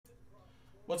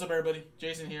What's up, everybody?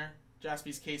 Jason here,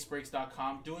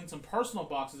 JaspysCaseBreaks.com, doing some personal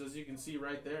boxes, as you can see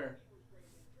right there.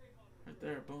 Right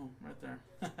there, boom, right there.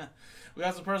 We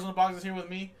got some personal boxes here with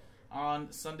me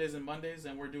on Sundays and Mondays,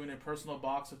 and we're doing a personal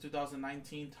box of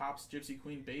 2019 Topps Gypsy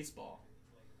Queen Baseball.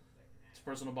 It's a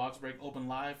personal box break open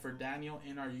live for Daniel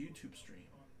in our YouTube stream.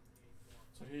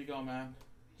 So here you go, man.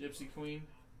 Gypsy Queen.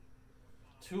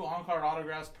 2 on-card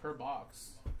autographs per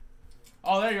box.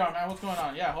 Oh, there you are, man. What's going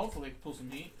on? Yeah, hopefully pull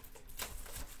some heat.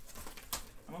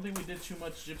 I don't think we did too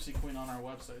much Gypsy Queen on our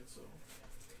website, so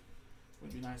it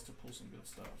would be nice to pull some good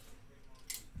stuff.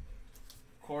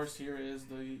 Of course, here is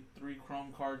the 3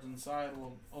 chrome cards inside.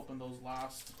 We'll open those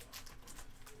last.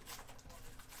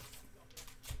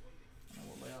 And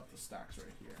we'll lay out the stacks right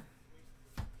here.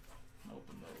 And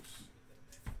open those.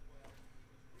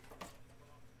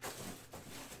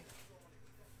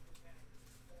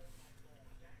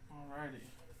 Alrighty.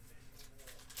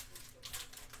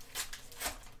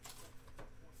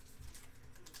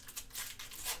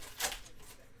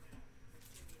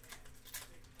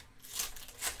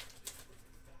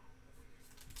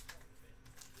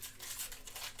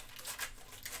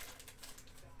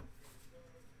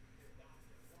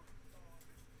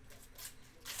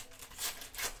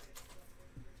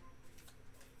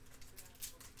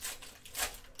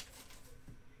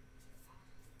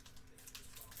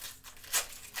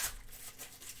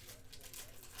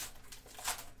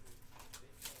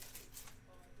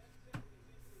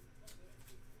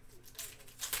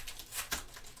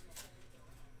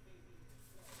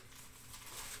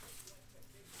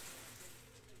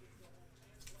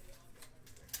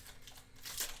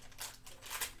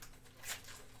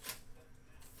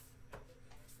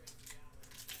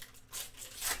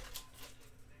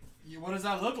 What does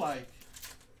that look like?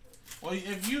 Well,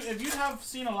 if you have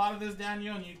seen a lot of this,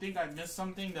 Daniel, and you think I missed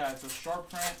something that's a short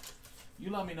print, you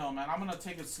let me know, man. I'm gonna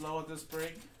take it slow at this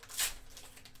break,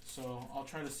 so I'll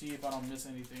try to see if I don't miss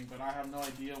anything. But I have no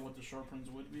idea what the short prints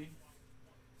would be.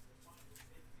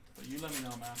 But you let me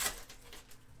know, man,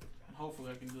 and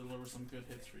hopefully I can deliver some good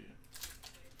hits for you.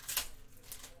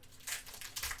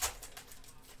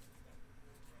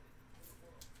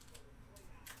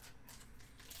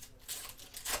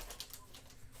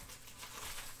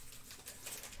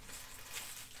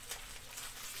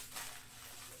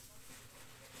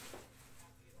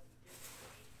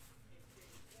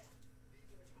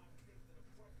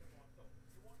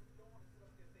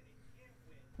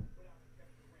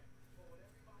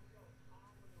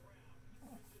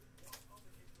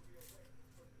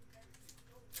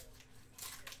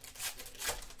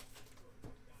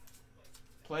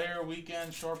 Player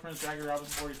weekend short prints, Jackie Robinson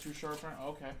 42 short print.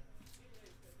 Okay.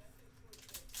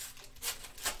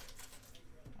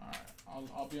 All right,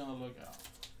 I'll be on the lookout.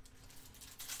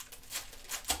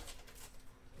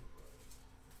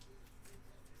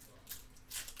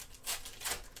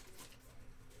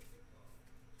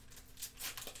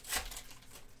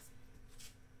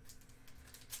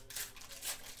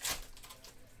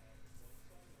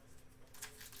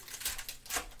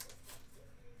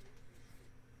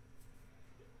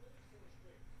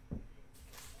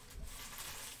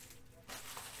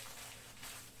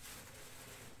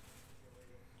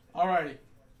 Alrighty.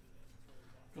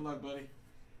 Good luck, buddy.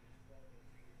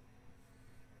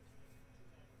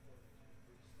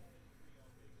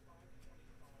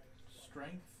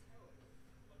 Strength.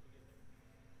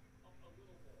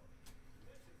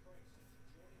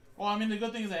 Well, I mean, the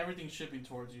good thing is that everything's shipping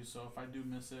towards you, so if I do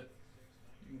miss it,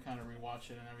 you can kind of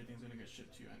rewatch it and everything's going to get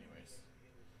shipped to you anyways.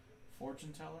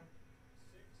 Fortune teller.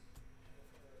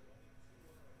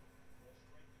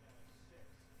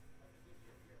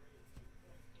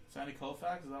 Sandy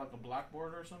Koufax, is that like a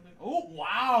blackboard or something? Oh,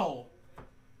 wow!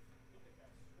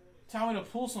 Tell me to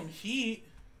pull some heat.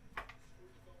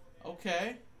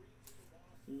 Okay.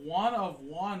 1 of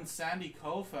 1 Sandy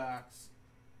Koufax.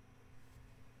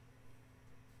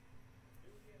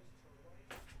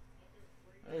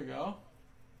 There you go.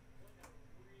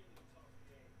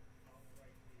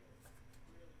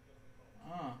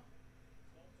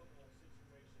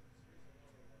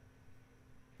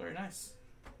 Very nice.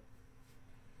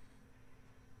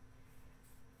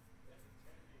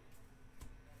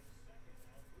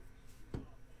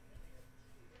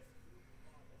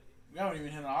 We haven't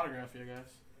even hit an autograph yet, guys.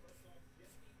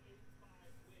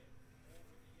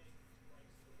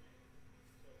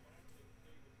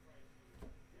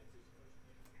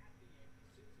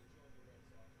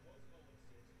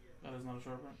 That is not a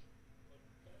short print.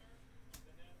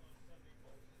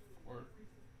 Or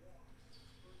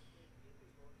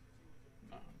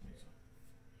no, I don't think so.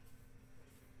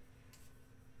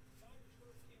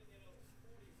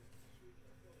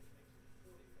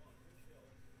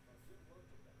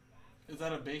 Is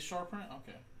that a base short print?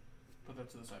 Okay. Put that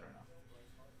to the side right now.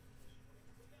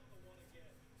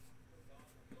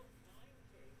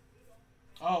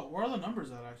 Oh, where are the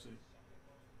numbers at actually?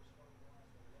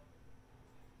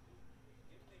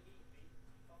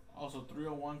 Also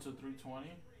 301 to 320.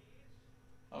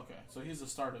 Okay, so he's the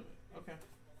start of it. Okay.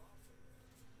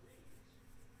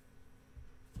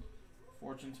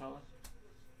 Fortune teller.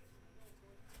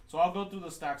 So I'll go through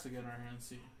the stacks again right here and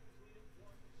see.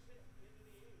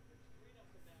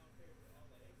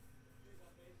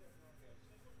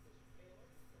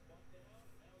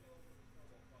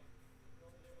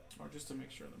 Or just to make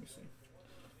sure, let me see.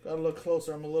 Gotta look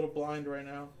closer, I'm a little blind right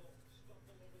now.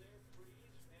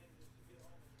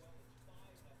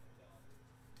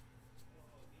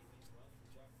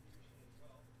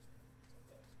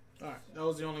 Alright, that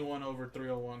was the only one over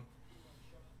 301.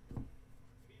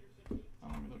 Now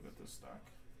let me look at this stack.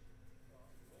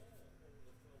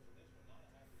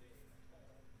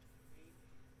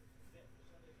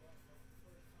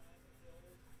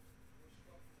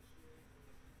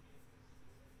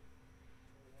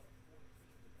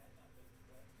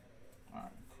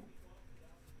 Alright, cool.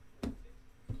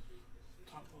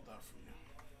 Top load that for you.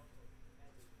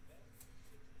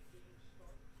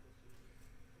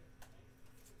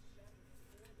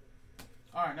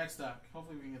 Alright, next stack.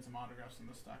 Hopefully we can get some autographs in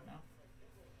this stack now.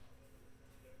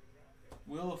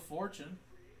 Wheel of Fortune.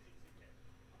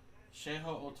 Shohei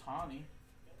Ohtani.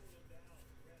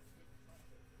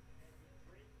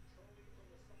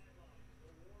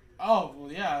 Oh,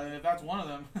 well, yeah, if that's one of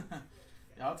them.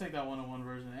 Yeah, I'll take that one-on-one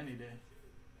version any day.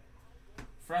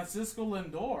 Francisco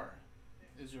Lindor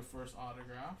is your first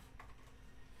autograph.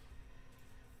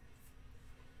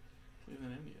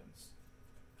 Cleveland Indians.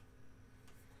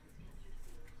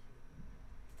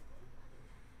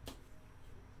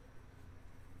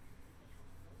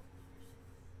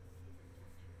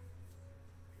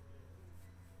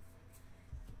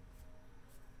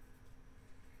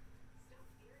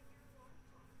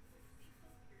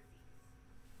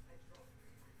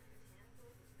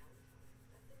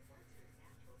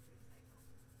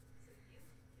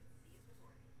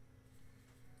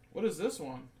 What is this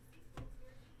one?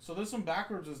 So this one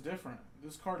backwards is different.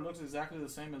 This card looks exactly the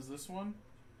same as this one,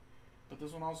 but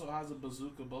this one also has a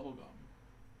bazooka bubblegum.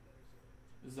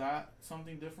 Is that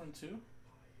something different too?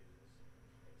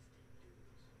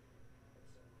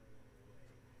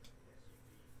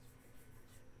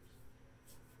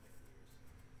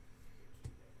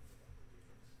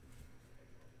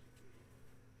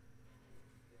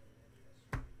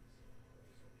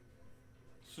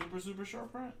 Super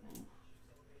short print? Ooh.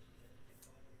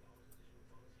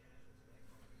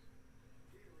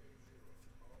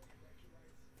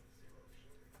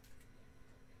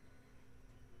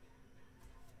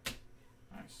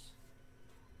 Nice.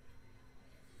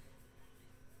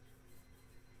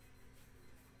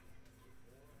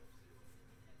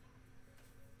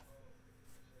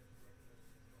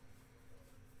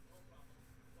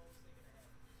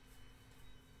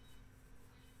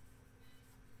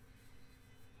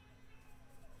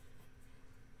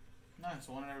 Nice,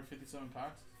 1 in every 57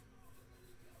 packs.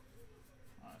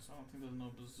 Alright, so I don't think there's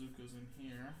no bazookas in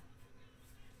here.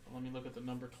 But let me look at the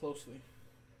number closely.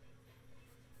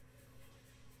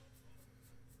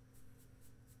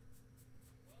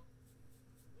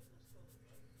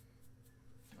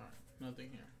 Alright, nothing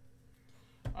here.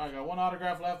 Alright, got one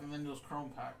autograph left and then those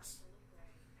chrome packs.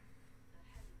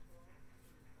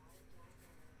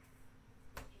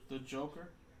 The Joker.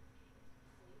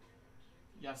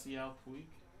 Yasiel Puig.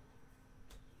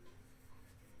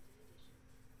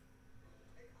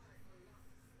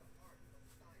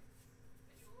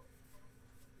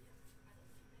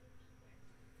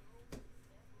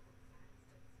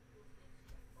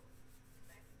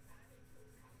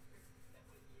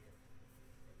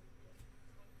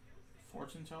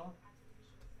 Fortune teller.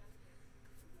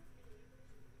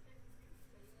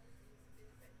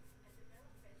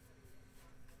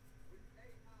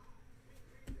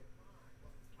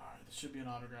 Alright, there should be an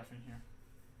autograph in here.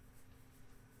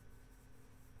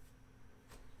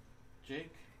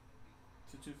 Jake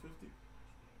to 250.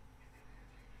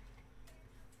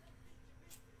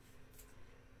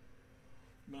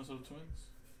 Minnesota Twins.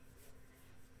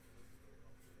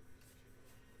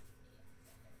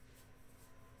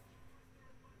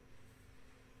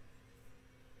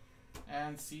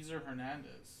 And Cesar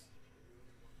Hernandez.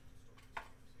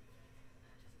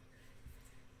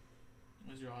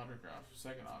 Where's your autograph?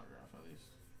 Second autograph, at least.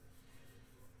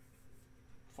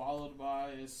 Followed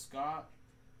by Scott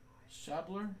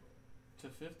Shabler to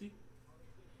 50.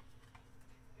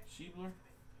 Schiebler.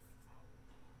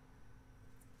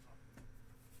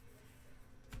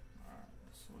 Alright.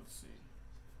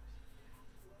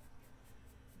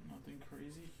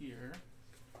 crazy here.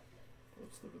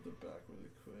 Let's look at the back really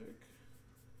quick.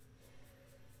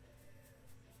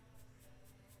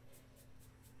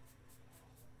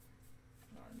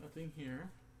 Alright, nothing here.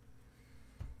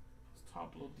 Let's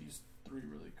top load these three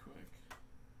really quick.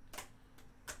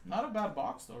 Not a bad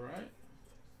box though, right?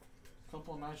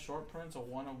 Couple of nice short prints, a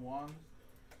 1/1.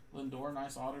 Lindor,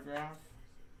 nice autograph.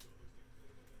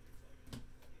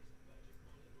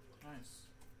 Nice.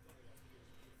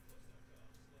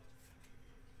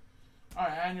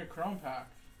 Alright, and your Chrome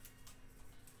pack.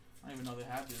 I don't even know they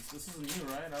had this. This is new,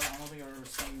 right? I don't think I've ever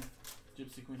seen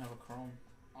Gypsy Queen have a Chrome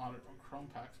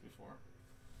packs before.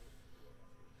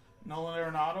 Nolan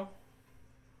Arenado.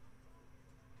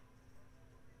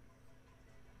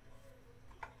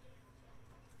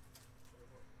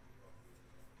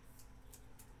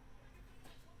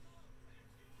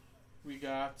 We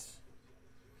got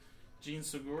Gene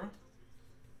Segura.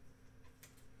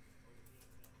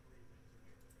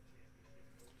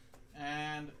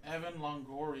 And Evan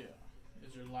Longoria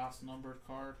is your last numbered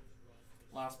card.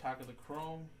 Last pack of the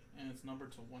Chrome, and it's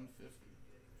numbered to 150.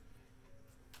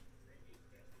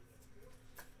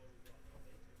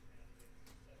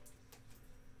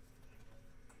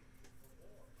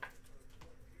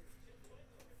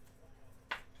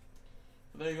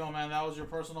 There you go, man. That was your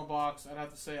personal box. I'd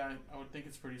have to say I would think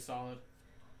it's pretty solid.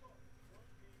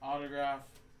 Autograph.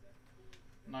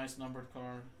 Nice numbered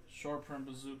card. Short print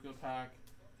bazooka pack.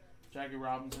 Jackie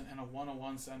Robinson. And a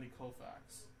 1/1 Sandy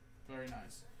Koufax. Very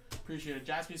nice. Appreciate it.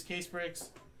 Jaspy's Case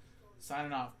Breaks.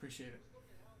 Signing off. Appreciate it.